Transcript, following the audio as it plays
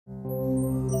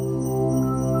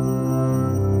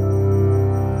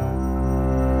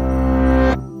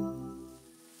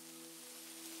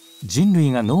人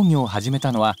類が農業を始め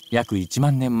たのは約1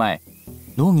万年前。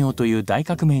農業という大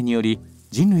革命により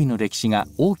人類の歴史が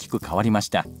大きく変わりまし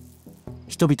た。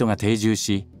人々が定住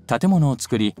し、建物を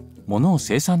作り、物を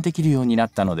生産できるようにな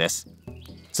ったのです。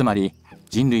つまり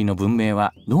人類の文明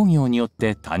は農業によっ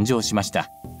て誕生しました。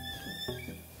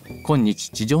今日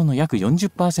地上の約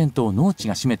 40% を農地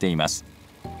が占めています。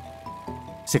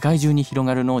世界中に広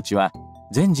がる農地は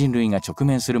全人類が直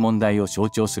面する問題を象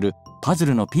徴するパズ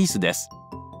ルのピースです。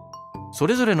そ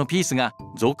れぞれのピースが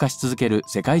増加し続ける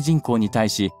世界人口に対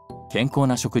し、健康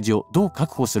な食事をどう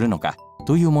確保するのか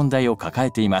という問題を抱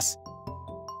えています。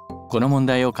この問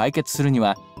題を解決するに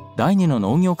は第2の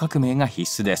農業革命が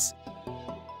必須です。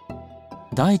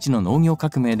第1の農業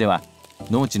革命では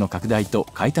農地の拡大と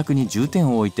開拓に重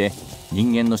点を置いて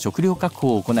人間の食料確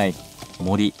保を行い、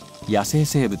森、野生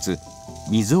生物、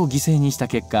水を犠牲にした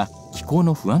結果、気候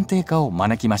の不安定化を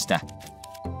招きました。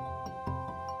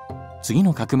次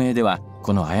の革命では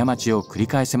この過ちを繰り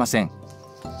返せません。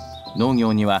農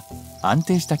業には安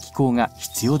定した気候が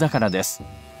必要だからです。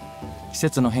季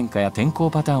節の変化や天候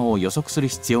パターンを予測する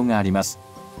必要があります。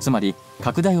つまり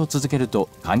拡大を続けると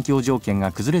環境条件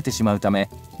が崩れてしまうため、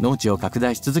農地を拡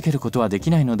大し続けることはでき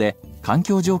ないので、環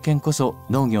境条件こそ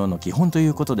農業の基本とい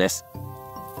うことです。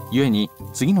故に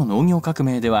次の農業革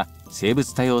命では生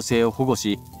物多様性を保護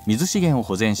し、水資源を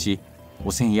保全し、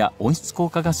汚染や温室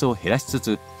効果ガスを減らしつ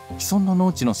つ、既存の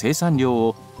農地の生産量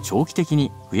を長期的に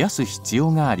増やす必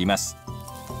要があります。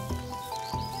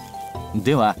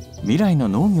では未来の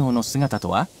農業の姿と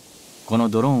は？この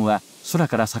ドローンは空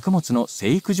から作物の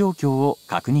生育状況を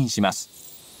確認します。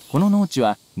この農地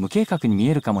は無計画に見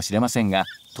えるかもしれませんが、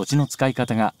土地の使い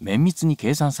方が綿密に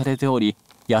計算されており、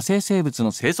野生生物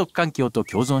の生息環境と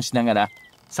共存しながら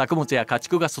作物や家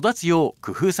畜が育つよう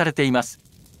工夫されています。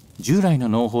従来の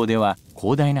農法では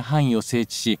広大な範囲を整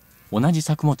地し、同じ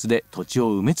作物で土地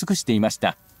を埋め尽くしていまし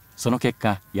た。その結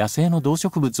果、野生の動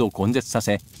植物を根絶さ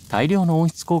せ、大量の温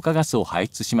室効果ガスを排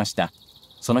出しました。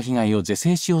その被害を是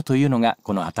正しようというのが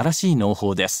この新しい農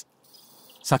法です。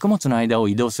作物の間を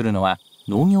移動するのは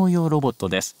農業用ロボット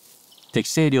です。適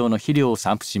正量の肥料を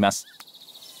散布します。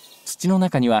土の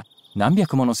中には何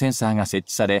百ものセンサーが設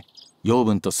置され、養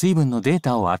分と水分のデー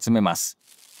タを集めます。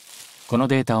この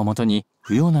データをもとに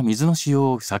不要な水の使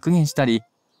用を削減したり、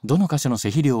どの箇所の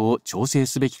施肥量を調整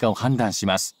すべきかを判断し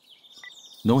ます。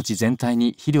農地全体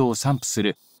に肥料を散布す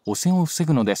る、汚染を防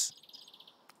ぐのです。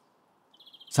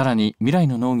さらに未来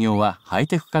の農業はハイ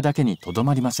テク化だけにとど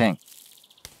まりません。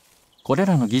これ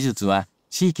らの技術は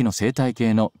地域の生態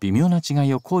系の微妙な違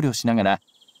いを考慮しながら、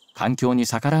環境に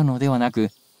逆らうのではなく、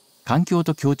環境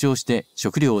と協調して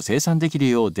食料を生産できる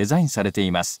ようデザインされて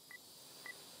います。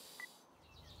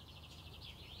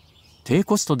低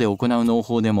コストで行う農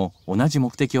法でも同じ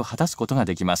目的を果たすことが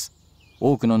できます。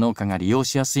多くの農家が利用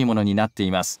しやすいものになって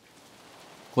います。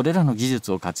これらの技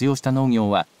術を活用した農業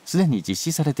はすでに実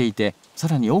施されていて、さ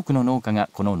らに多くの農家が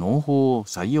この農法を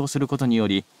採用することによ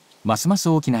り、ますます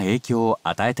大きな影響を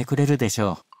与えてくれるでし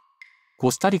ょう。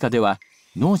コスタリカでは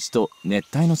農地と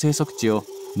熱帯の生息地を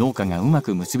農家がうま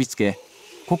く結びつけ、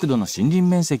国土の森林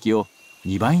面積を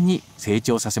2倍に成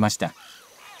長させました。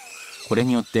これ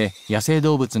によって野生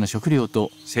動物の食料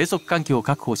と生息環境を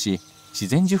確保し、自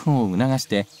然受粉を促し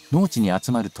て農地に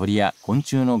集まる鳥や昆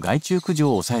虫の害虫駆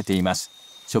除を抑えています。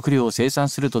食料を生産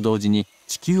すると同時に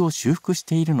地球を修復し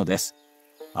ているのです。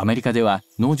アメリカでは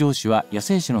農場主は野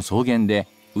生種の草原で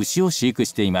牛を飼育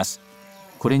しています。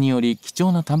これにより貴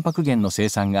重なタンパク源の生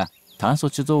産が炭素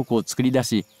貯蔵庫を作り出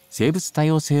し、生物多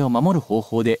様性を守る方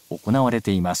法で行われ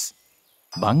ています。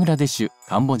バングラデシュ、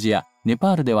カンボジア、ネ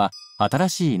パールでは新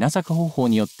しい稲作方法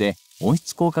によって温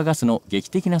室効果ガスの劇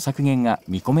的な削減が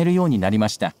見込めるようになりま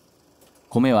した。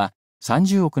米は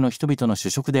30億の人々の主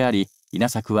食であり、稲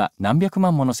作は何百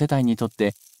万もの世帯にとっ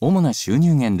て主な収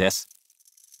入源です。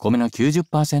米の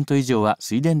 90% 以上は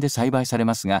水田で栽培され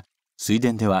ますが、水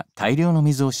田では大量の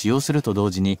水を使用すると同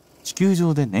時に、地球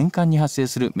上で年間に発生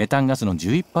するメタンガスの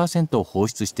 11% を放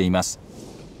出しています。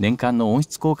年間の温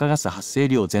室効果ガス発生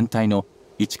量全体の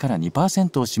1から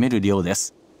 2% を占める量で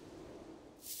す。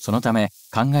そのため、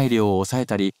灌漑量を抑え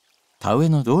たり、田植え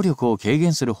の労力を軽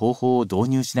減する方法を導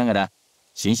入しながら、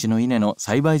新種の稲の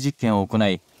栽培実験を行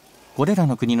い、これら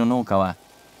の国の農家は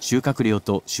収穫量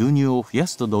と収入を増や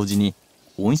すと同時に、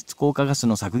温室効果ガス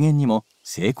の削減にも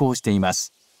成功していま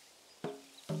す。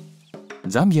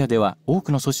ザンビアでは多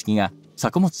くの組織が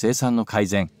作物生産の改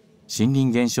善、森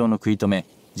林減少の食い止め、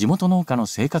地元農家の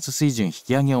生活水準引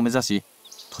き上げを目指し、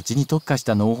土地に特化し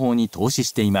た農法に投資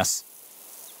しています。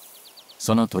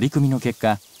その取り組みの結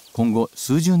果、今後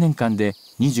数十年間で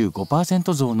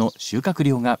 25% 増の収穫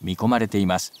量が見込まれてい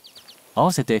ます。合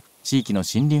わせて地域の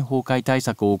森林崩壊対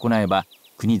策を行えば、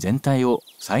国全体を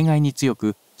災害に強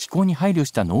く気候に配慮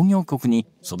した農業国に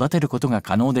育てることが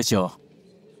可能でしょう。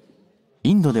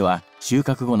インドでは収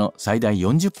穫後の最大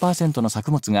 40% の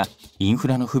作物がインフ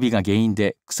ラの不備が原因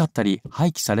で腐ったり廃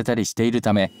棄されたりしている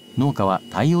ため、農家は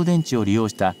太陽電池を利用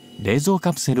した冷蔵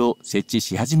カプセルを設置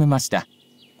し始めました。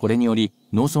これにより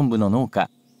農村部の農家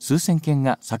数千軒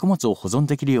が作物を保存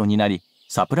できるようになり、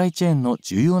サプライチェーンの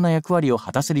重要な役割を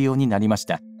果たせるようになりまし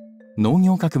た。農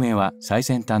業革命は最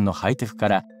先端のハイテクか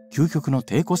ら究極の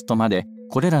低コストまで、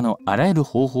これらのあらゆる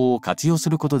方法を活用す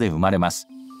ることで生まれます。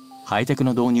ハイテク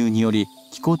の導入により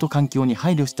気候と環境に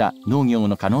配慮した農業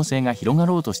の可能性が広が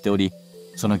ろうとしており、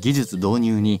その技術導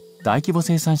入に大規模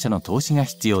生産者の投資が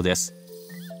必要です。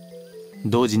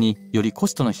同時によりコ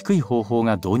ストの低い方法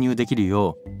が導入できる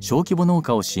よう小規模農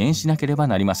家を支援しなければ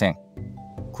なりません。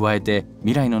加えて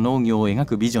未来の農業を描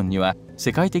くビジョンには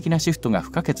世界的なシフトが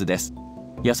不可欠です。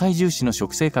野菜重視の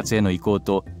食生活への移行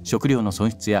と食料の損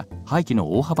失や廃棄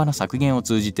の大幅な削減を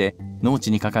通じて農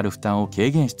地にかかる負担を軽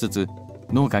減しつつ、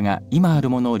農家が今ある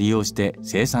ものを利用して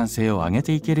生産性を上げ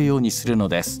ていけるようにするの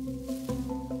です。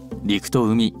陸と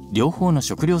海両方の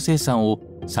食料生産を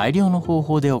最良の方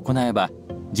法で行えば、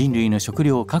人類の食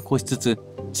料を確保しつつ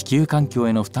地球環境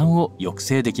への負担を抑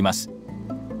制できます。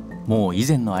もう以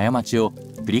前の過ちを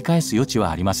繰り返す余地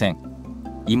はありません。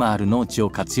今ある農地を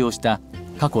活用した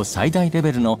過去最大レ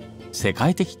ベルの世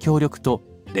界的協力と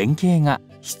連携が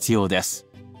必要です。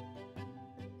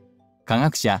科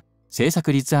学者、政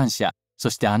策立案者、そ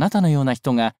してあなたのような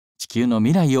人が地球の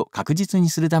未来を確実に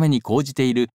するために講じて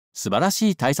いる素晴ら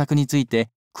しい対策について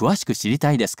詳しく知り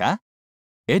たいですか？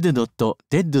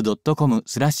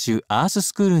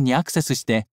 ed.ted.com/earthschool にアクセスし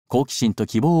て好奇心と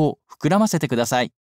希望を膨らませてください。